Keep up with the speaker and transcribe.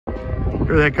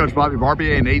Here with head coach Bobby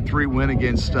Barbier, an 8-3 win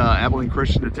against Abilene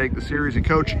Christian to take the series. And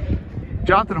coach,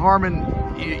 Jonathan Harmon,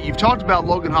 you've talked about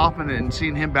Logan Hoffman and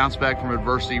seeing him bounce back from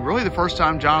adversity. Really the first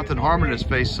time Jonathan Harmon has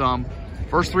faced some.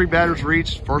 First three batters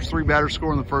reached, first three batters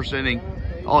score in the first inning.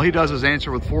 All he does is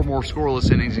answer with 4 more scoreless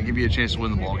innings and give you a chance to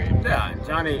win the ballgame. Yeah,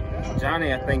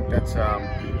 Johnny, I think that's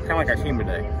kind of like our team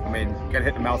today. I mean, got hit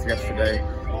in the mouth yesterday.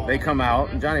 They come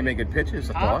out, and Johnny made good pitches,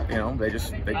 I thought. You know, they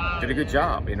did a good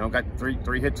job. You know, got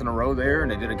three hits in a row there,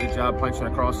 and they did a good job punching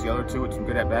across the other two with some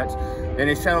good at-bats. Then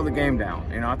they settled the game down.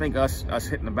 You know, I think us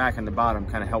hitting the back and the bottom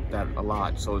kind of helped that a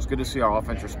lot. So it's good to see our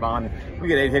offense respond. We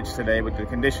get 8 hits today, but the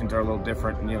conditions are a little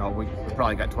different. And, you know, we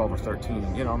probably got 12 or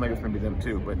 13. You know, maybe it's going to be them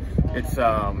too. But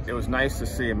it was nice to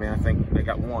see. I mean, I think they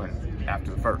got 1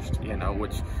 after the first, you know,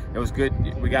 which it was good.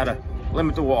 We got to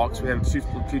limit the walks. We had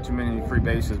too many free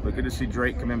bases, but good to see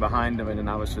Drake come in behind him, and then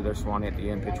obviously there's Swanee at the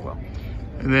end, pitch well.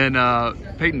 And then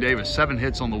Peyton Davis, 7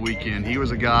 hits on the weekend. He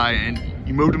was a guy, and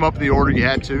you moved him up in the order. You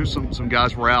had to. Some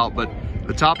guys were out, but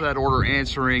the top of that order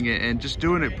answering and just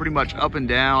doing it pretty much up and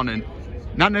down, and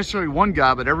not necessarily one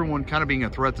guy, but everyone kind of being a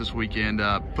threat this weekend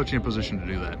puts you in position to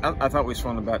do that. I thought we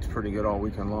swung the bats pretty good all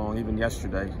weekend long. Even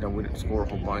yesterday, you know, we didn't score a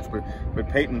whole bunch, but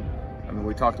Peyton, I mean,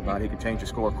 we talked about it, he can change the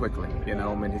score quickly, you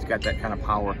know. I mean, he's got that kind of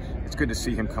power. It's good to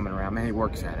see him coming around. Man, he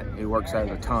works at it. He works at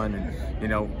it a ton, and, you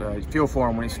know, you feel for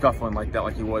him when he's scuffling like that,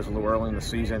 like he was a little early in the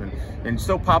season, and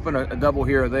still popping a double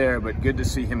here or there, but good to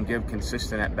see him give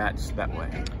consistent at-bats that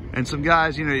way. And some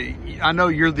guys, you know, I know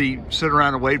you're the sit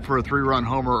around and wait for a 3-run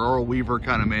homer, Earl Weaver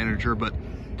kind of manager, but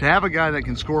to have a guy that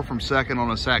can score from second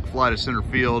on a sac fly to center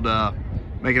field,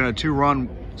 making a 2-run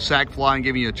sac fly and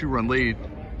giving you a 2-run lead,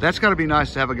 that's got to be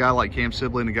nice to have a guy like Cam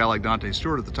Sibley and a guy like Dante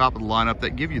Stewart at the top of the lineup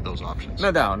that give you those options.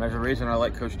 No doubt, and there's a reason I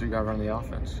like Coach Duke running the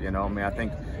offense. You know, I mean,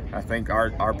 I think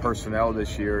our personnel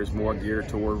this year is more geared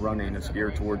toward running. It's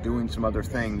geared toward doing some other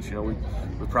things. You know, we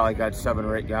probably got 7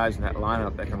 or 8 guys in that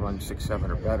lineup that can run 6,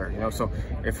 7 or better. You know, so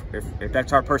if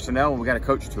that's our personnel, we got to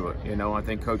coach to it. You know, I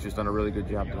think Coach has done a really good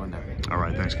job doing that. All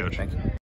right, thanks, Coach. Thank you.